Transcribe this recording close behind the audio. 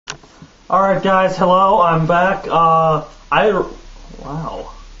Alright guys, hello, I'm back. Wow.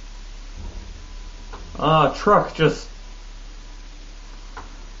 Truck just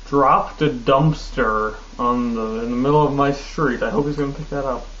dropped a dumpster in the middle of my street. I hope he's gonna pick that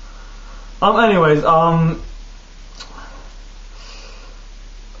up. Anyways,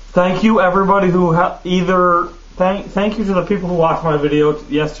 thank you everybody who thank you to the people who watched my video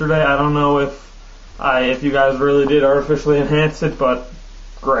yesterday. I don't know if you guys really did artificially enhance it, but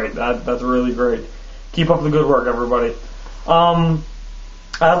great. That's really great. Keep up the good work, everybody. Okay,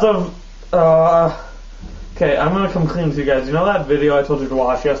 I'm gonna come clean to you guys. You know that video I told you to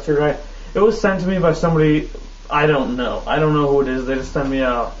watch yesterday? It was sent to me by somebody I don't know. I don't know who it is. They just sent me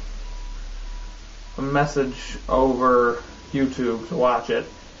a message over YouTube to watch it.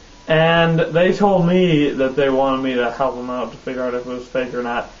 And they told me that they wanted me to help them out to figure out if it was fake or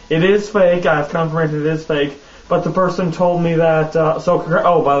not. It is fake. I have confirmation it is fake. But the person told me that,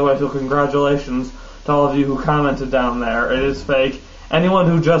 oh, by the way, so congratulations to all of you who commented down there. It is fake. Anyone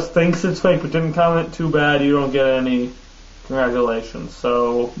who just thinks it's fake but didn't comment, too bad, you don't get any congratulations.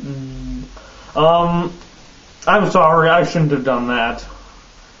 So, I'm sorry, I shouldn't have done that.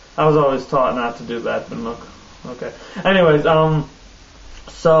 I was always taught not to do that, but look, okay. Anyways,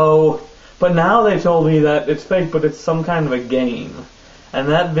 but now they told me that it's fake, but it's some kind of a game. And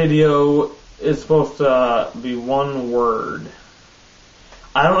that video is supposed to be one word.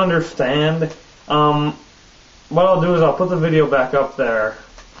 I don't understand. What I'll do is I'll put the video back up there,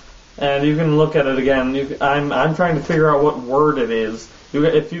 and you can look at it again. I'm trying to figure out what word it is.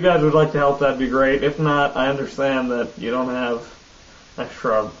 If you guys would like to help, that'd be great. If not, I understand that you don't have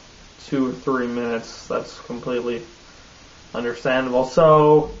extra 2 or 3 minutes. That's completely understandable.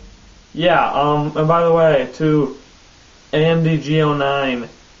 So, yeah. And by the way, to AMDGO9,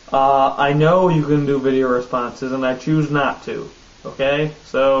 I know you can do video responses, and I choose not to. Okay,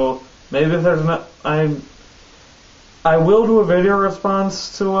 so maybe if there's not, I will do a video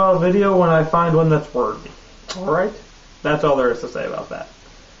response to a video when I find one that's worthy. Alright? That's all there is to say about that.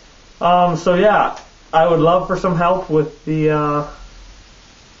 So yeah, I would love for some help with the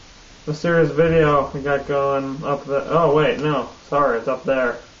serious video we got going up there. Oh wait, no, sorry, it's up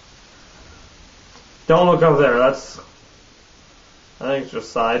there. Don't look up there, I think it's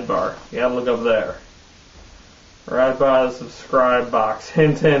just sidebar. You gotta look up there. Right by the subscribe box.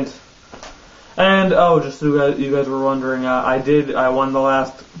 Hint, hint. And, oh, just so you guys were wondering, I won the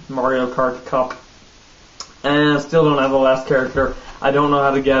last Mario Kart Cup, and I still don't have the last character. I don't know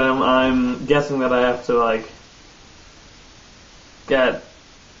how to get him. I'm guessing that I have to, get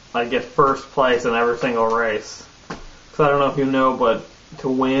first place in every single race. Because I don't know if you know, but to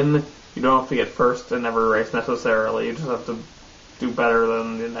win, you don't have to get first in every race necessarily. You just have to do better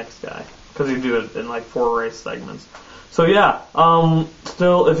than the next guy. Because you do it in, 4 race segments. So yeah,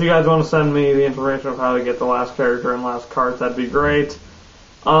 still, if you guys want to send me the information of how to get the last character and last cart, that'd be great.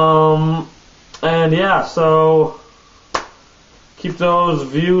 And yeah, so keep those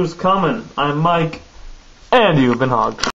views coming. I'm Mike, and you've been hogged.